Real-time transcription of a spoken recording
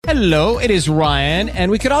Hello, it is Ryan,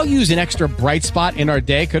 and we could all use an extra bright spot in our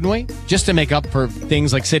day, couldn't we? Just to make up for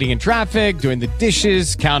things like sitting in traffic, doing the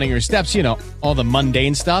dishes, counting your steps, all the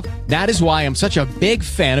mundane stuff. That is why I'm such a big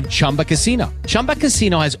fan of Chumba Casino. Chumba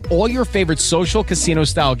Casino has all your favorite social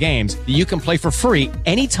casino-style games that you can play for free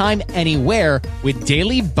anytime, anywhere with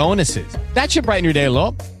daily bonuses. That should brighten your day a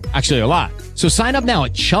little. Actually, a lot. So sign up now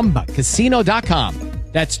at ChumbaCasino.com.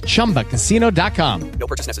 That's ChumbaCasino.com. No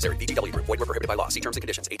purchase necessary. VGW Group. Void where prohibited by law. See terms and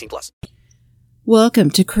conditions. 18+. Welcome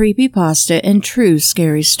to Creepypasta and True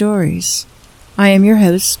Scary Stories. I am your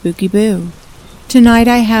host, Spooky Boo. Tonight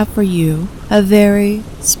I have for you a very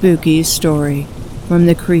spooky story from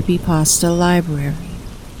the Creepypasta Library.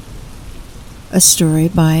 A story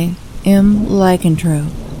by M.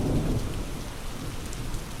 Lycanthrope.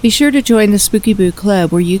 Be sure to join the Spooky Boo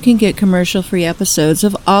Club, where you can get commercial-free episodes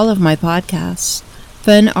of all of my podcasts,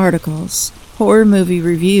 fun articles, horror movie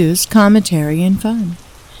reviews, commentary, and fun.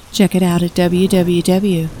 Check it out at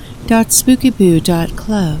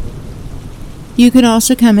www.spookyboo.club. You can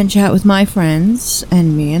also come and chat with my friends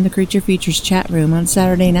and me in the Creature Features chat room on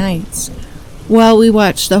Saturday nights, while we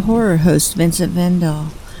watch the horror host Vincent Vendel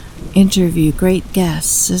interview great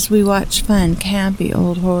guests as we watch fun, campy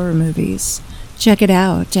old horror movies. Check it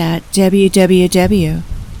out at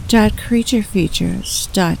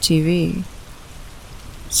www.creaturefeatures.tv.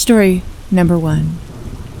 Story number 1.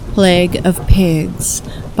 Plague of Pigs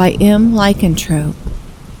by M. Lycanthrope.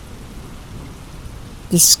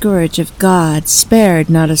 The scourge of God spared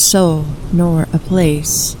not a soul nor a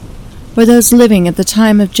place. For those living at the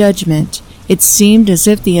time of judgment, it seemed as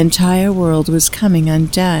if the entire world was coming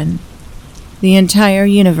undone. The entire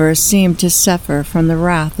universe seemed to suffer from the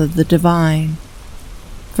wrath of the divine.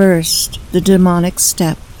 First, the demonic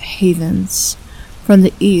steppe heathens from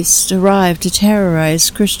the east arrived to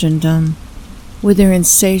terrorize Christendom. With their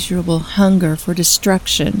insatiable hunger for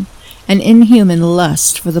destruction and inhuman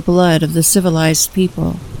lust for the blood of the civilized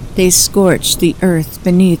people, they scorched the earth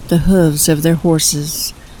beneath the hooves of their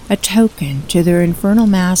horses, a token to their infernal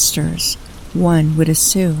masters, one would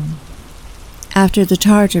assume. After the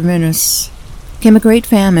Tartarminus came a great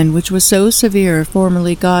famine, which was so severe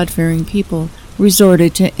formerly God-fearing people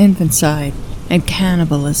resorted to infanticide and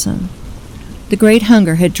cannibalism. The great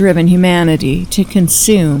hunger had driven humanity to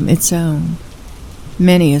consume its own.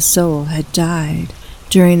 Many a soul had died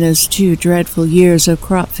during those 2 dreadful years of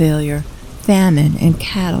crop failure, famine, and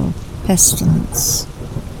cattle pestilence.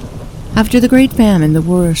 After the great famine, the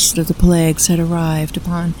worst of the plagues had arrived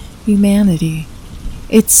upon humanity.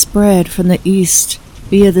 It spread from the east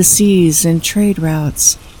via the seas and trade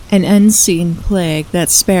routes, an unseen plague that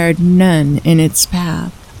spared none in its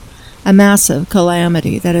path. A massive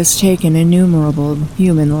calamity that has taken innumerable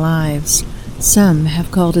human lives. Some have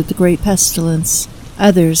called it the Great Pestilence,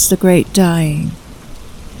 others the Great Dying.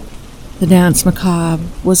 The Danse Macabre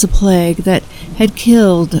was a plague that had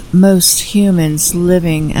killed most humans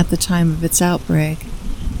living at the time of its outbreak.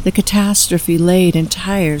 The catastrophe laid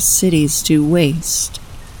entire cities to waste.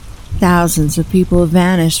 Thousands of people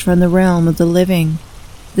vanished from the realm of the living.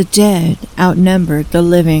 The dead outnumbered the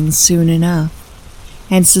living soon enough,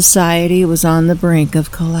 and society was on the brink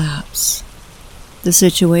of collapse. The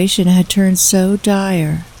situation had turned so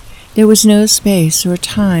dire, there was no space or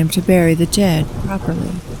time to bury the dead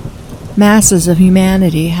properly. Masses of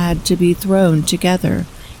humanity had to be thrown together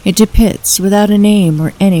into pits without a name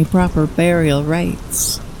or any proper burial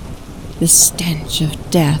rites. The stench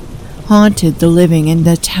of death haunted the living in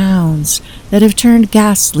the towns that have turned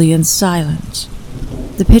ghastly and silent.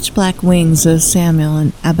 The pitch-black wings of Samuel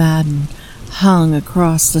and Abaddon hung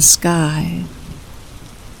across the sky.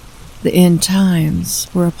 The end times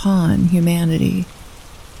were upon humanity.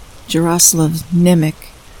 Jaroslav Nemec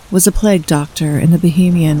was a plague doctor in the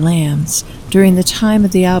Bohemian lands during the time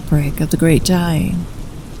of the outbreak of the Great Dying.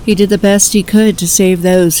 He did the best he could to save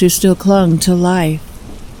those who still clung to life.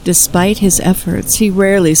 Despite his efforts, he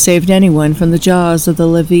rarely saved anyone from the jaws of the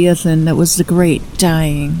Leviathan that was the Great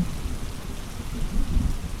Dying.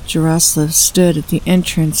 Jaroslav stood at the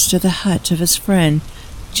entrance to the hut of his friend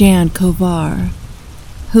Jan Kovar,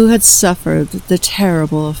 who had suffered the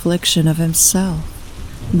terrible affliction of himself,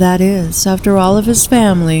 that is, after all of his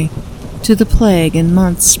family, to the plague in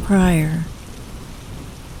months prior.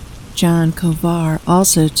 Jan Kovar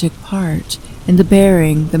also took part in the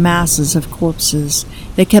burying the masses of corpses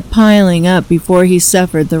that kept piling up before he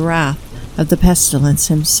suffered the wrath of the pestilence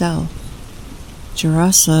himself.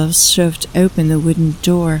 Jaroslav shoved open the wooden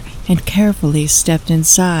door and carefully stepped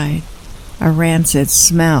inside. A rancid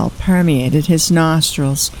smell permeated his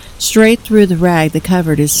nostrils, straight through the rag that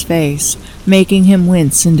covered his face, making him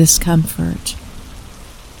wince in discomfort.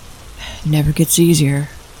 "Never gets easier,"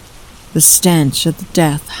 The stench of the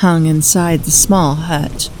death hung inside the small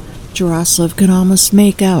hut. Jaroslav could almost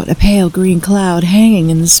make out a pale green cloud hanging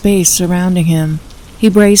in the space surrounding him. He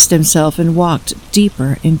braced himself and walked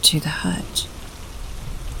deeper into the hut.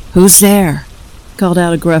 "Who's there?" called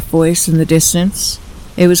out a gruff voice in the distance.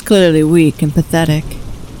 It was clearly weak and pathetic.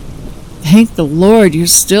 "Thank the Lord you're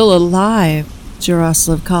still alive,"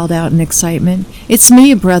 Jaroslav called out in excitement. "It's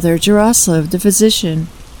me, brother, Jaroslav, the physician."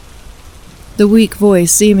 The weak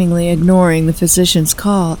voice seemingly ignoring the physician's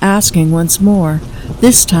call, asking once more,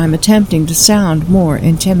 this time attempting to sound more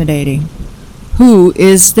intimidating. "Who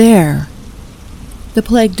is there?" The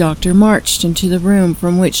plague doctor marched into the room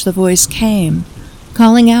from which the voice came,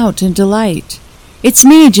 calling out in delight, "It's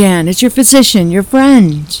me, Jan, it's your physician, your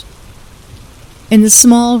friend." In the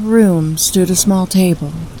small room stood a small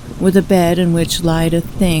table, with a bed in which lied a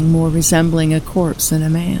thing more resembling a corpse than a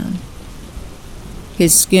man.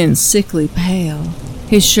 His skin sickly pale,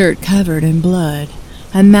 his shirt covered in blood,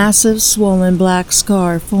 a massive swollen black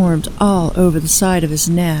scar formed all over the side of his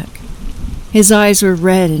neck. His eyes were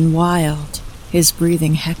red and wild, his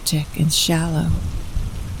breathing hectic and shallow.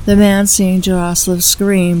 The man, seeing Jaroslav,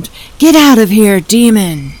 screamed, "Get out of here,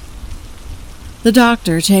 demon!" The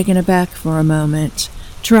doctor, taken aback for a moment,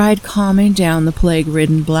 tried calming down the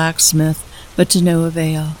plague-ridden blacksmith, but to no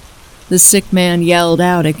avail. The sick man yelled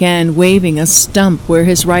out again, waving a stump where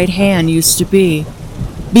his right hand used to be.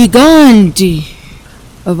 "Begone,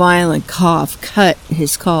 A violent cough cut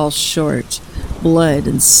his call short. Blood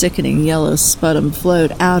and sickening yellow sputum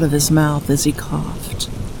flowed out of his mouth as he coughed.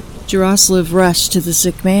 Jaroslav rushed to the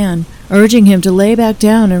sick man, urging him to lay back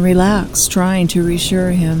down and relax, trying to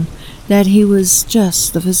reassure him that he was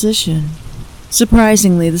just the physician.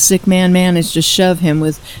 Surprisingly, the sick man managed to shove him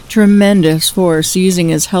with tremendous force, using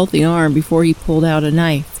his healthy arm before he pulled out a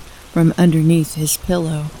knife from underneath his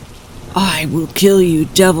pillow. "I will kill you,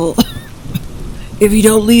 devil, if you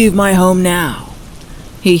don't leave my home now,"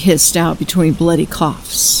 he hissed out between bloody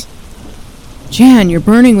coughs. "Jan, you're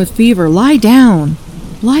burning with fever. Lie down.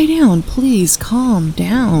 Lie down, please. Calm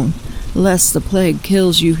down, lest the plague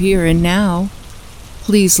kills you here and now.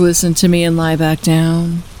 Please listen to me and lie back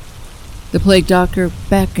down." The plague doctor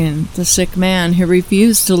beckoned the sick man, who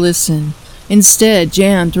refused to listen. Instead,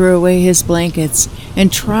 Jan threw away his blankets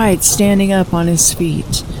and tried standing up on his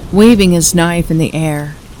feet, waving his knife in the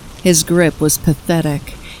air. His grip was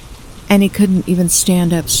pathetic, and he couldn't even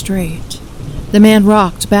stand up straight. The man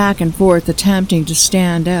rocked back and forth, attempting to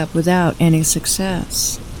stand up without any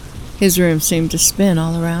success. His room seemed to spin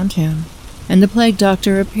all around him, and the plague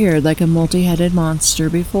doctor appeared like a multi-headed monster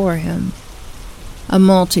before him. A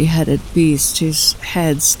multi-headed beast whose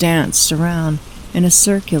heads danced around in a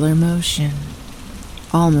circular motion,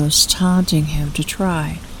 almost taunting him to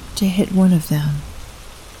try to hit one of them.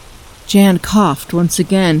 Jan coughed once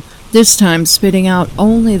again, this time spitting out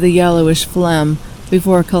only the yellowish phlegm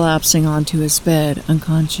before collapsing onto his bed,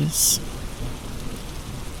 unconscious.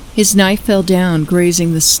 His knife fell down,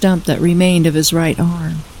 grazing the stump that remained of his right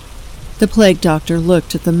arm. The plague doctor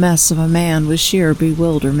looked at the mess of a man with sheer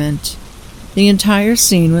bewilderment. The entire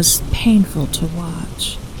scene was painful to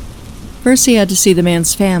watch. First he had to see the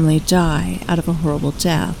man's family die out of a horrible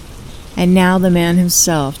death, and now the man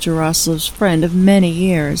himself, Jaroslav's friend of many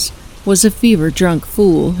years, was a fever-drunk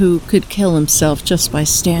fool who could kill himself just by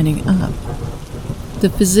standing up. The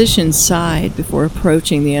physician sighed before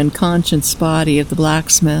approaching the unconscious body of the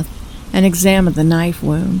blacksmith and examined the knife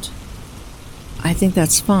wound. "I think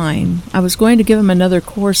that's fine. I was going to give him another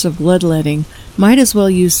course of bloodletting. Might as well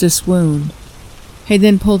use this wound." He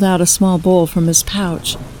then pulled out a small bowl from his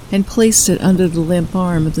pouch and placed it under the limp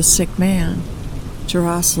arm of the sick man.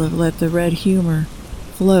 Jaroslav let the red humor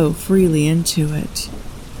flow freely into it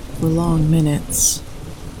for long minutes.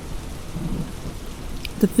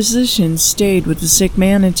 The physician stayed with the sick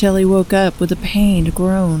man until he woke up with a pained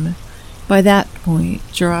groan. By that point,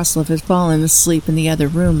 Jaroslav had fallen asleep in the other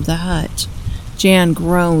room of the hut. Jan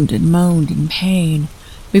groaned and moaned in pain,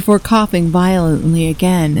 before coughing violently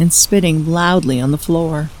again and spitting loudly on the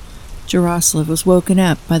floor. Jaroslav was woken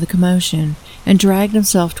up by the commotion and dragged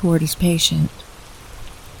himself toward his patient.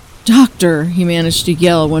 "Doctor," he managed to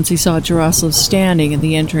yell once he saw Jaroslav standing in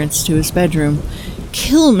the entrance to his bedroom.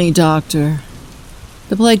 "Kill me, doctor."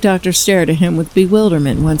 The plague doctor stared at him with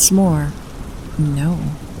bewilderment once more. "No,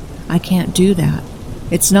 I can't do that.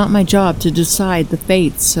 It's not my job to decide the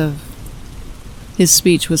fates of..." His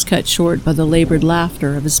speech was cut short by the labored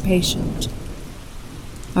laughter of his patient.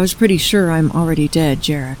 "I was pretty sure I'm already dead,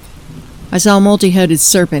 Jarek. I saw a multi-headed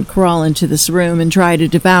serpent crawl into this room and try to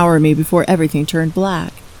devour me before everything turned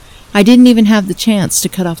black. I didn't even have the chance to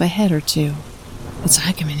cut off a head or two. It's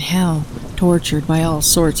like I'm in hell, tortured by all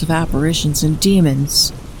sorts of apparitions and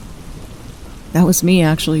demons. That was me,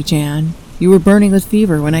 actually, Jan. You were burning with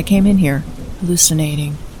fever when I came in here,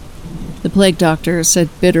 hallucinating. The plague doctor said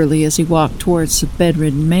bitterly as he walked towards the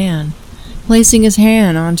bedridden man. Placing his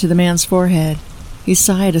hand onto the man's forehead, he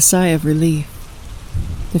sighed a sigh of relief.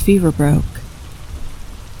 The fever broke.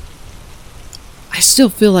 I still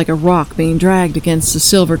feel like a rock being dragged against the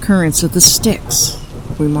silver currents of the Styx,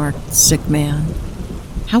 remarked the sick man.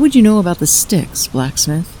 How would you know about the Styx,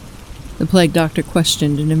 blacksmith? The plague doctor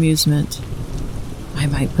questioned in amusement. I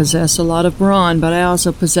might possess a lot of brawn, but I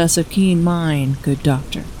also possess a keen mind, good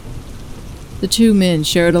doctor. The two men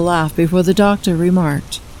shared a laugh before the doctor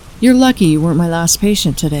remarked, You're lucky you weren't my last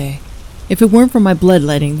patient today. If it weren't for my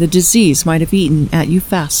bloodletting, the disease might have eaten at you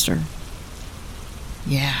faster.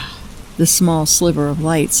 Yeah. The small sliver of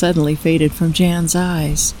light suddenly faded from Jan's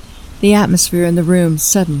eyes. The atmosphere in the room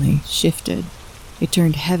suddenly shifted. It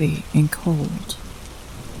turned heavy and cold.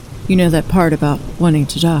 You know that part about wanting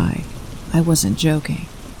to die? I wasn't joking.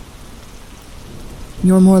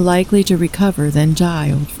 You're more likely to recover than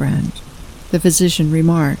die, old friend, the physician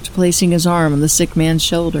remarked, placing his arm on the sick man's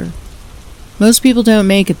shoulder. Most people don't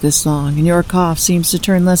make it this long, and your cough seems to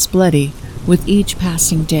turn less bloody with each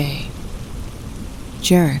passing day.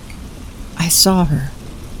 Jarek, I saw her.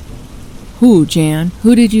 Who, Jan?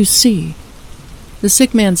 Who did you see? The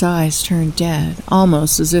sick man's eyes turned dead,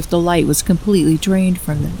 almost as if the light was completely drained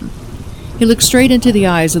from them. He looked straight into the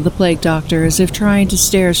eyes of the plague doctor as if trying to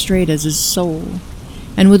stare straight at his soul,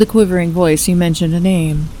 and with a quivering voice he mentioned a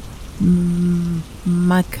name.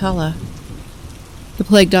 McCullough. The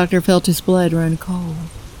plague doctor felt his blood run cold.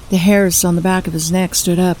 The hairs on the back of his neck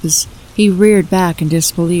stood up as he reared back in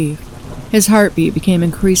disbelief. His heartbeat became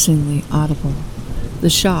increasingly audible. The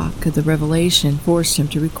shock of the revelation forced him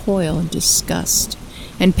to recoil in disgust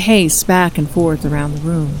and pace back and forth around the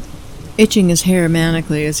room, itching his hair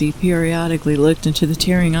manically as he periodically looked into the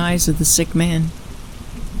tearing eyes of the sick man.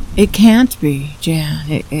 It can't be,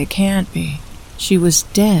 Jan. It can't be. She was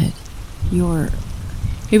dead.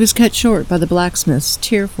 He was cut short by the blacksmith's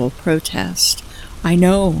tearful protest. I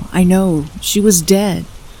know. She was dead.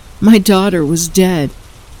 My daughter was dead,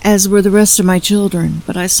 as were the rest of my children,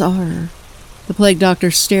 but I saw her. The plague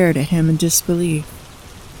doctor stared at him in disbelief.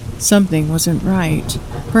 Something wasn't right.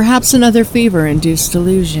 Perhaps another fever-induced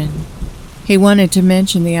delusion. He wanted to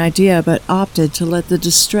mention the idea, but opted to let the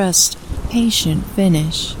distressed patient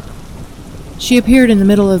finish. She appeared in the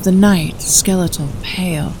middle of the night, skeletal,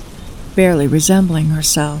 pale, barely resembling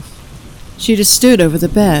herself. She just stood over the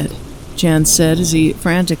bed, Jan said as he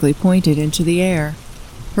frantically pointed into the air.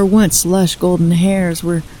 Her once lush golden hairs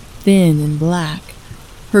were thin and black.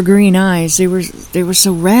 Her green eyes, they were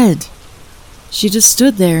so red. She just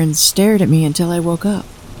stood there and stared at me until I woke up.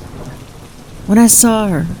 When I saw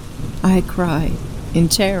her, I cried in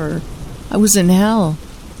terror. I was in hell.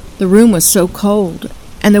 The room was so cold,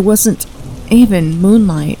 and there wasn't even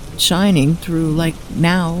moonlight shining through like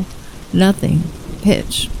now. Nothing.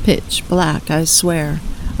 Pitch black, I swear.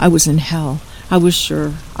 I was in hell. I was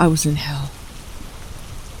sure I was in hell.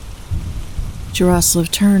 Jaroslav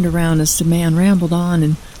turned around as the man rambled on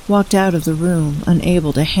and walked out of the room,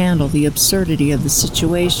 unable to handle the absurdity of the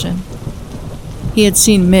situation. He had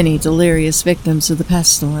seen many delirious victims of the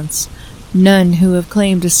pestilence, none who have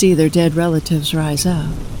claimed to see their dead relatives rise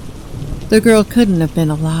up. The girl couldn't have been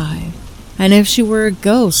alive, and if she were a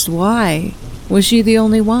ghost, why was she the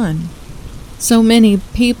only one? So many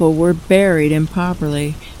people were buried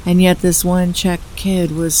improperly, and yet this one Czech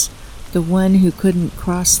kid was the one who couldn't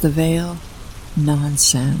cross the veil.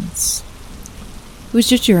 Nonsense. It was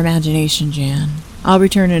just your imagination, Jan. I'll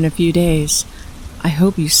return in a few days. I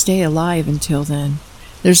hope you stay alive until then.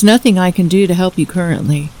 There's nothing I can do to help you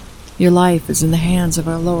currently. Your life is in the hands of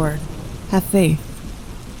our Lord. Have faith.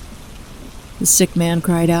 The sick man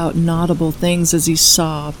cried out inaudible things as he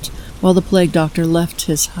sobbed, while the plague doctor left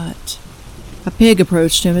his hut. A pig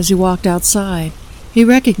approached him as he walked outside. He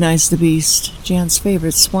recognized the beast, Jan's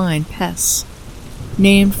favorite swine, Pess,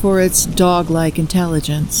 named for its dog-like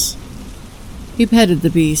intelligence. He petted the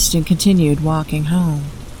beast and continued walking home.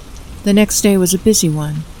 The next day was a busy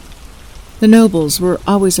one. The nobles were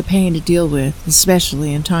always a pain to deal with,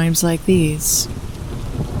 especially in times like these.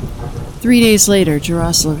 3 days later,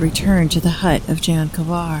 Jaroslav returned to the hut of Jan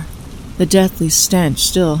Kovar. The deathly stench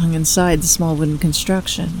still hung inside the small wooden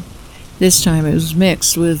construction. This time it was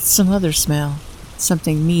mixed with some other smell,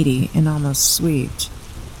 something meaty and almost sweet.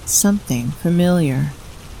 Something familiar.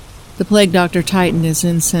 The plague doctor tightened his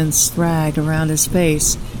incense rag around his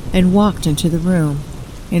face and walked into the room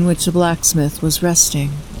in which the blacksmith was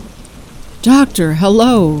resting. "Doctor,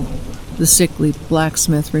 hello!" the sickly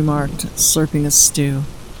blacksmith remarked, slurping a stew.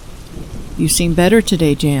 You seem better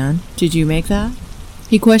today, Jan. Did you make that?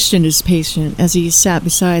 He questioned his patient as he sat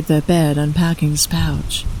beside the bed unpacking his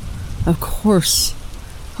pouch. Of course.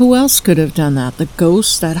 Who else could have done that? The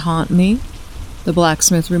ghosts that haunt me? The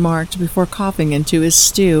blacksmith remarked before coughing into his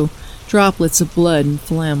stew. Droplets of blood and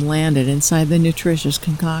phlegm landed inside the nutritious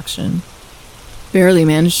concoction. Barely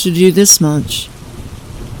managed to do this much.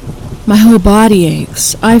 My whole body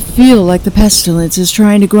aches. I feel like the pestilence is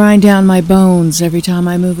trying to grind down my bones every time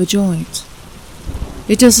I move a joint.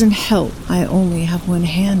 It doesn't help. I only have one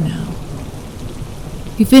hand now.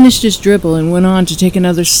 He finished his dribble and went on to take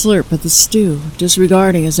another slurp at the stew,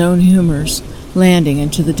 disregarding his own humors, landing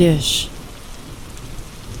into the dish.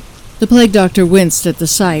 The plague doctor winced at the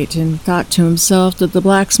sight and thought to himself that the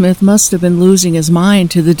blacksmith must have been losing his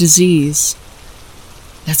mind to the disease.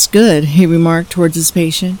 That's good, he remarked towards his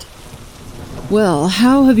patient. Well,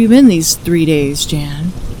 how have you been these 3 days,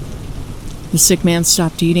 Jan? The sick man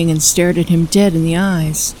stopped eating and stared at him dead in the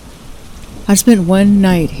eyes. I spent one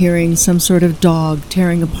night hearing some sort of dog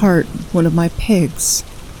tearing apart one of my pigs.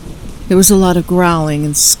 There was a lot of growling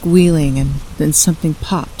and squealing, and then something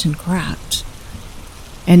popped and cracked.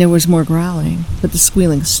 And there was more growling, but the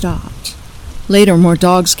squealing stopped. Later, more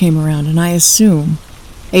dogs came around, and I assume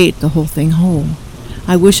ate the whole thing whole.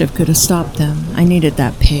 I wish I could have stopped them. I needed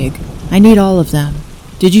that pig. I need all of them.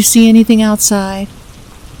 Did you see anything outside?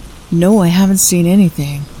 No, I haven't seen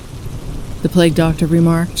anything, the plague doctor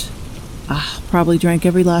remarked. Probably drank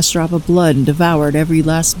every last drop of blood and devoured every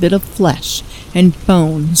last bit of flesh and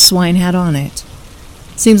bone the swine had on it.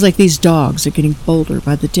 Seems like these dogs are getting bolder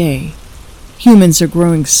by the day. Humans are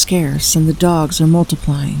growing scarce and the dogs are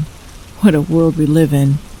multiplying. What a world we live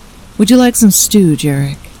in. Would you like some stew,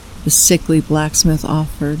 Jarek? The sickly blacksmith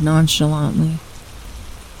offered nonchalantly.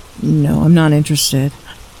 No, I'm not interested.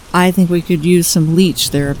 I think we could use some leech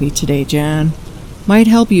therapy today, Jan. Might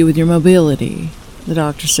help you with your mobility, the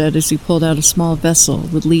doctor said as he pulled out a small vessel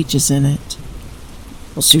with leeches in it.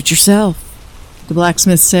 Well, suit yourself, the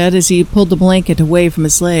blacksmith said as he pulled the blanket away from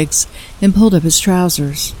his legs and pulled up his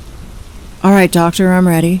trousers. All right, doctor, I'm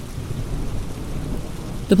ready.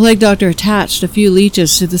 The plague doctor attached a few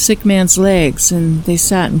leeches to the sick man's legs, and they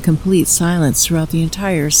sat in complete silence throughout the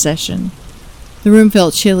entire session. The room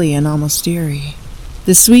felt chilly and almost eerie.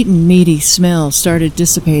 The sweet and meaty smell started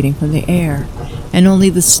dissipating from the air, and only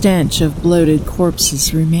the stench of bloated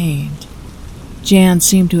corpses remained. Jan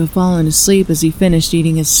seemed to have fallen asleep as he finished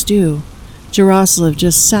eating his stew. Jaroslav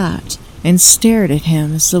just sat and stared at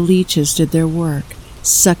him as the leeches did their work,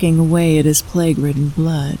 sucking away at his plague-ridden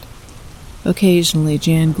blood. Occasionally,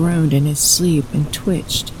 Jan groaned in his sleep and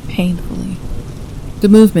twitched painfully. The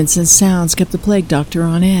movements and sounds kept the plague doctor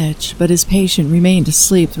on edge, but his patient remained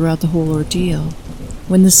asleep throughout the whole ordeal.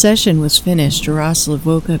 When the session was finished, Jaroslav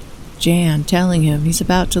woke up Jan, telling him he's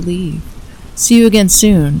about to leave. See you again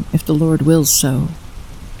soon, if the Lord wills so.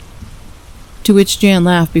 To which Jan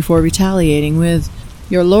laughed before retaliating with,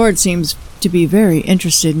 Your Lord seems to be very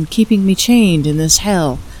interested in keeping me chained in this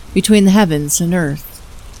hell between the heavens and earth,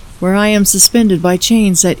 where I am suspended by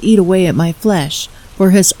chains that eat away at my flesh for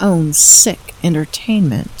his own sick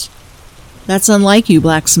entertainment. That's unlike you,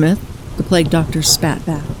 blacksmith, the plague doctor spat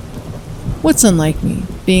back. What's unlike me?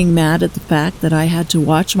 Being mad at the fact that I had to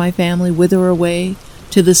watch my family wither away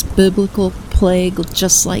to this biblical plague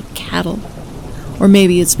just like cattle? Or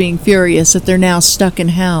maybe it's being furious that they're now stuck in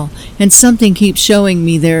hell and something keeps showing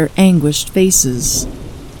me their anguished faces.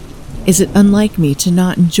 Is it unlike me to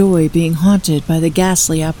not enjoy being haunted by the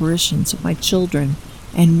ghastly apparitions of my children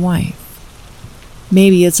and wife?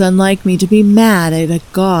 Maybe it's unlike me to be mad at a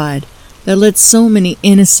God that lets so many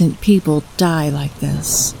innocent people die like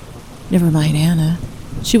this. Never mind Anna.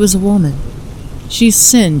 She was a woman. She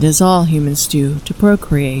sinned as all humans do. To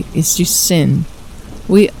procreate is to sin.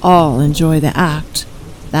 We all enjoy the act.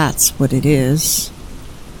 That's what it is.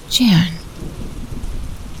 Jan.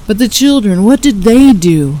 But the children, what did they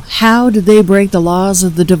do? How did they break the laws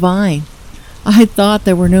of the divine? I thought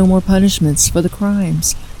there were no more punishments for the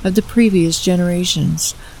crimes of the previous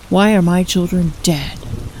generations. Why are my children dead?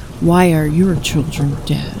 Why are your children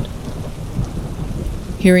dead?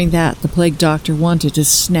 Hearing that, the plague doctor wanted to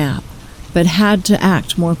snap, but had to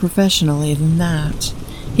act more professionally than that.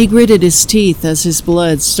 He gritted his teeth as his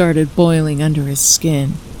blood started boiling under his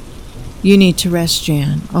skin. You need to rest,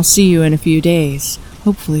 Jan. I'll see you in a few days,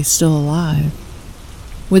 hopefully still alive.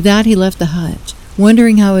 With that, he left the hut,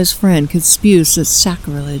 wondering how his friend could spew such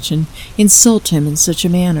sacrilege and insult him in such a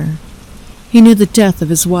manner. He knew the death of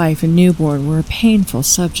his wife and newborn were a painful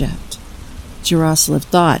subject. Jaroslav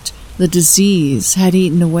thought the disease had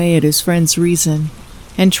eaten away at his friend's reason,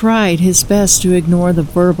 and tried his best to ignore the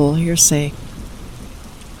verbal hearsay.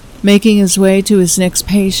 Making his way to his next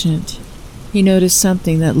patient, he noticed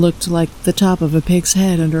something that looked like the top of a pig's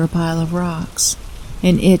head under a pile of rocks.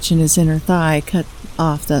 An itch in his inner thigh cut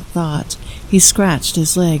off that thought. He scratched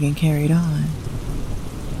his leg and carried on.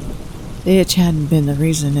 The itch hadn't been the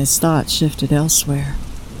reason his thoughts shifted elsewhere.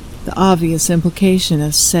 The obvious implication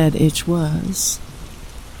of said itch was.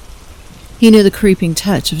 He knew the creeping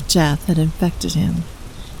touch of death had infected him.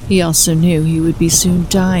 He also knew he would be soon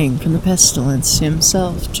dying from the pestilence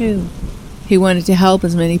himself, too. He wanted to help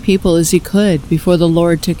as many people as he could before the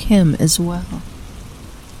Lord took him as well.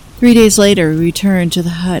 3 days later, he returned to the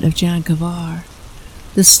hut of Jan Kavar.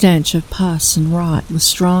 The stench of pus and rot was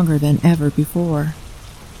stronger than ever before.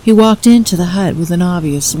 He walked into the hut with an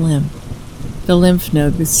obvious limp. The lymph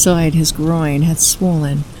node beside his groin had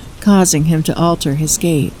swollen, causing him to alter his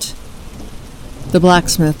gait. The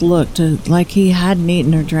blacksmith looked like he hadn't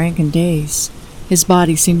eaten or drank in days. His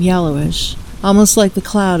body seemed yellowish, almost like the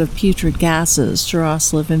cloud of putrid gases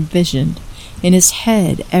Jaroslav envisioned in his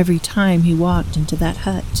head every time he walked into that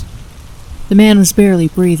hut. The man was barely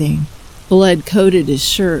breathing. Blood coated his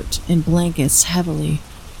shirt and blankets heavily.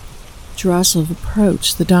 Jaroslav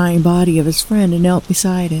approached the dying body of his friend and knelt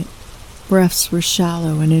beside it. Breaths were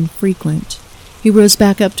shallow and infrequent. He rose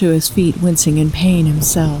back up to his feet, wincing in pain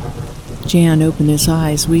himself. Jan opened his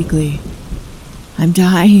eyes weakly. "I'm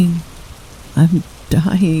dying. I'm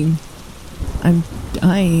dying. I'm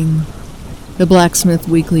dying," the blacksmith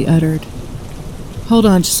weakly uttered. "Hold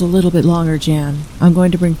on just a little bit longer, Jan. I'm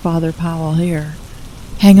going to bring Father Powell here.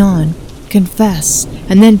 Hang on, confess,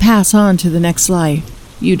 and then pass on to the next life.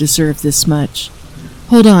 You deserve this much.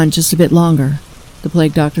 Hold on just a bit longer," the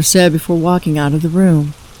plague doctor said before walking out of the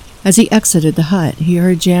room. As he exited the hut, he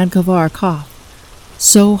heard Jan Kavar cough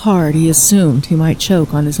so hard he assumed he might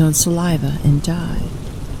choke on his own saliva and die.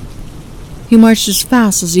 He marched as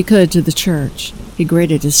fast as he could to the church. He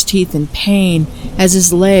gritted his teeth in pain as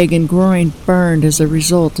his leg and groin burned as a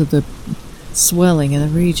result of the swelling in the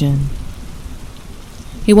region.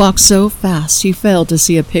 He walked so fast he failed to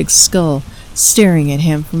see a pig's skull staring at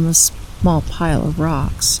him from a small pile of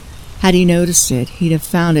rocks. Had he noticed it, he'd have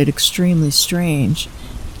found it extremely strange,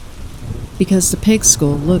 because the pig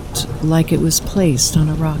skull looked like it was placed on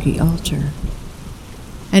a rocky altar.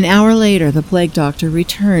 An hour later, the plague doctor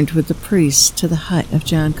returned with the priest to the hut of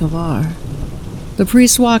Jan Kavar. The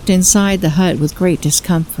priest walked inside the hut with great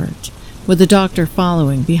discomfort, with the doctor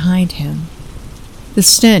following behind him. The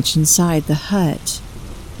stench inside the hut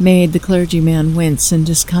made the clergyman wince in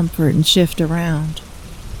discomfort and shift around.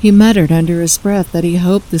 He muttered under his breath that he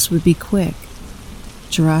hoped this would be quick.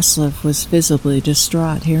 Jaroslav was visibly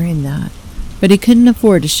distraught hearing that, but he couldn't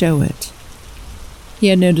afford to show it. He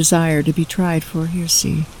had no desire to be tried for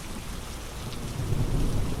heresy.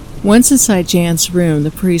 Once inside Jan's room,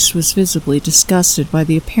 the priest was visibly disgusted by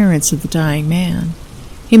the appearance of the dying man.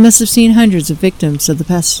 He must have seen hundreds of victims of the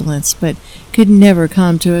pestilence, but could never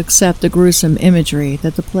come to accept the gruesome imagery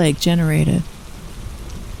that the plague generated.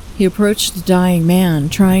 He approached the dying man,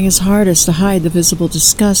 trying his hardest to hide the visible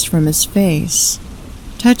disgust from his face.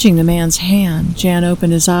 Touching the man's hand, Jan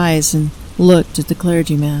opened his eyes and looked at the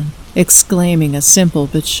clergyman, exclaiming a simple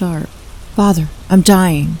but sharp, "Father, I'm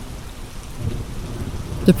dying."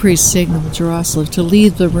 The priest signaled Jaroslav to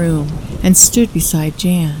leave the room and stood beside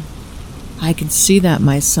Jan. "I can see that,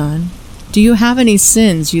 my son. Do you have any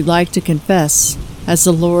sins you'd like to confess, as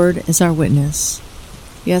the Lord is our witness?"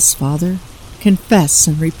 "Yes, Father. Confess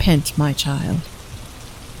and repent, my child."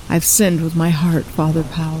 "I've sinned with my heart, Father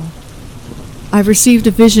Powell. I've received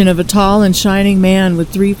a vision of a tall and shining man with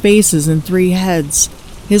 3 faces and 3 heads.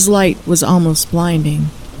 His light was almost blinding.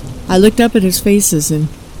 I looked up at his faces, and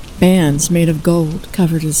bands made of gold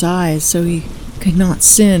covered his eyes so he could not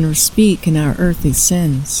sin or speak in our earthly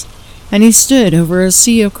sins. And he stood over a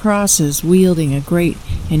sea of crosses, wielding a great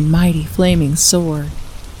and mighty flaming sword."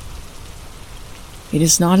 "It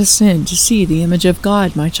is not a sin to see the image of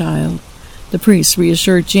God, my child," the priest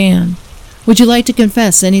reassured Jan. "Would you like to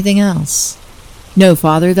confess anything else?" "No,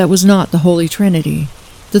 Father, that was not the Holy Trinity.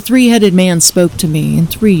 The 3-headed man spoke to me in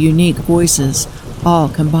 3 unique voices, all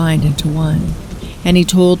combined into one. And he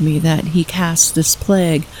told me that he cast this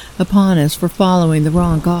plague upon us for following the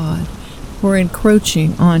wrong God, for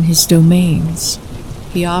encroaching on his domains.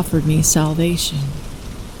 He offered me salvation,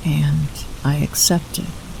 and I accepted,"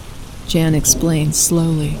 Jan explained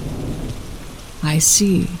slowly. "I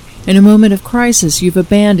see. In a moment of crisis, you've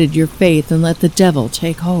abandoned your faith and let the devil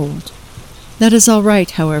take hold. That is all right,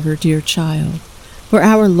 however, dear child, for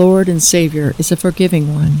our Lord and Savior is a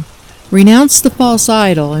forgiving one. Renounce the false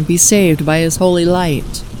idol and be saved by his holy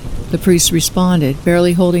light. The priest responded,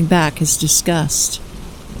 barely holding back his disgust.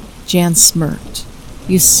 Jan smirked.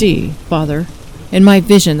 You see, Father, in my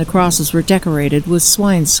vision the crosses were decorated with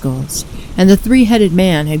swine skulls, and the three-headed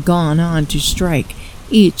man had gone on to strike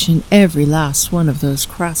each and every last one of those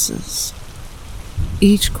crosses.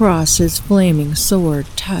 Each cross his flaming sword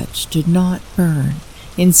touched did not burn.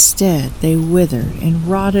 Instead, they withered and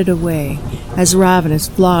rotted away as ravenous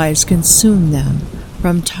flies consumed them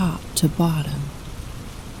from top to bottom.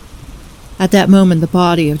 At that moment, the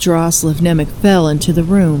body of Jaroslav Nemec fell into the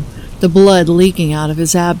room, the blood leaking out of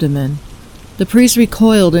his abdomen. The priest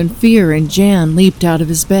recoiled in fear, and Jan leaped out of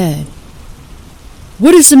his bed.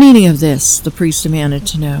 What is the meaning of this? The priest demanded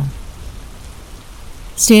to know.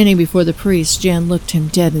 Standing before the priest, Jan looked him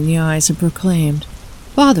dead in the eyes and proclaimed,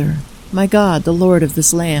 Father, my God, the Lord of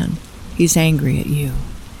this land, he's angry at you,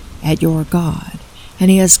 at your God,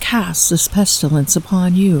 and he has cast this pestilence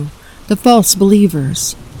upon you, the false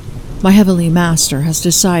believers. My heavenly master has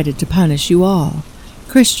decided to punish you all,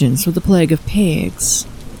 Christians, with the plague of pigs.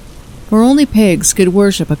 For only pigs could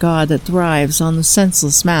worship a God that thrives on the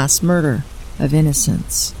senseless mass murder of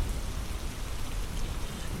innocents.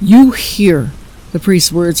 You hear! The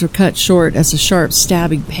priest's words were cut short as a sharp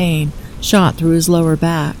stabbing pain shot through his lower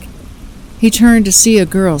back. He turned to see a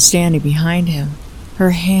girl standing behind him, her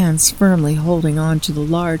hands firmly holding on to the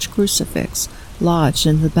large crucifix lodged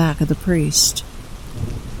in the back of the priest.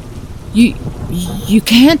 You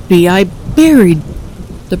can't be. I buried,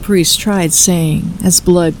 the priest tried saying as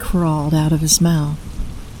blood crawled out of his mouth.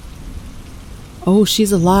 Oh,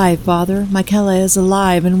 she's alive, Father. Michaela is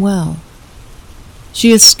alive and well.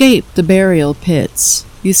 She escaped the burial pits.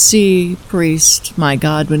 You see, priest, my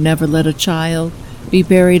God would never let a child be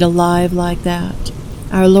buried alive like that.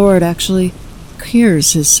 Our Lord actually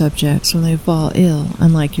cures his subjects when they fall ill,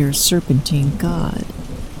 unlike your serpentine God,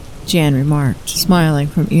 Jan remarked, smiling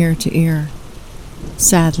from ear to ear.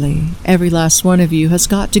 Sadly, every last one of you has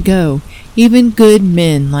got to go, even good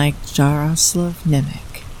men like Jaroslav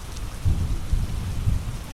Nemec.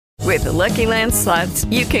 With the Lucky Land Slots,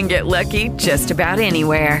 you can get lucky just about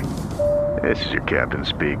anywhere. This is your captain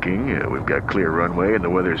speaking. We've got clear runway and the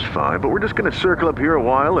weather's fine, but we're just going to circle up here a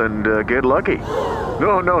while and get lucky.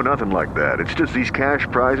 No, nothing like that. It's just these cash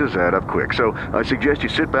prizes add up quick. So I suggest you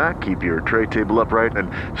sit back, keep your tray table upright, and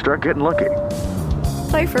start getting lucky.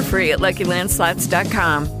 Play for free at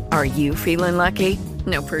LuckyLandSlots.com. Are you feeling lucky?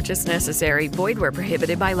 No purchase necessary. Void where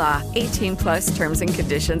prohibited by law. 18+ terms and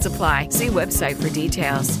conditions apply. See website for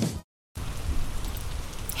details.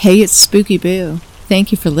 Hey, it's Spooky Boo.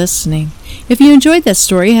 Thank you for listening. If you enjoyed that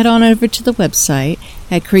story, head on over to the website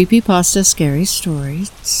at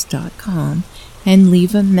creepypastascarystories.com and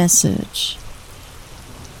leave a message.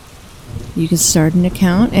 You can start an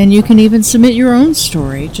account, and you can even submit your own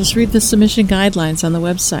story. Just read the submission guidelines on the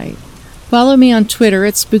website. Follow me on Twitter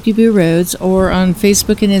at SpookyBooRhodes or on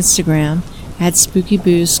Facebook and Instagram at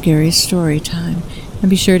SpookyBoo Scary Storytime. And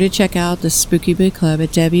be sure to check out the Spooky Boo Club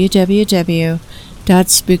at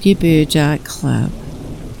www.spookyboo.club.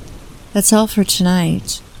 That's all for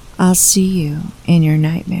tonight. I'll see you in your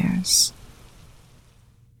nightmares.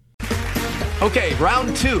 Okay,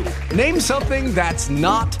 round two. Name something that's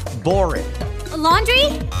not boring. A laundry?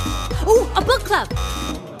 Ooh, a book club.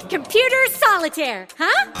 Computer solitaire,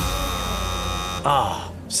 huh?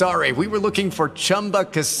 Ah, sorry, we were looking for Chumba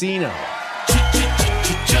Casino.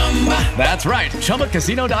 That's right,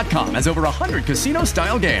 ChumbaCasino.com has over 100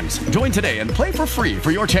 casino-style games. Join today and play for free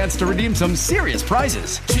for your chance to redeem some serious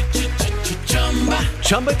prizes.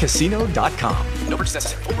 ChumbaCasino.com. No purchase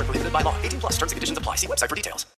necessary. Void where prohibited by law. 18+ terms and conditions apply. See website for details.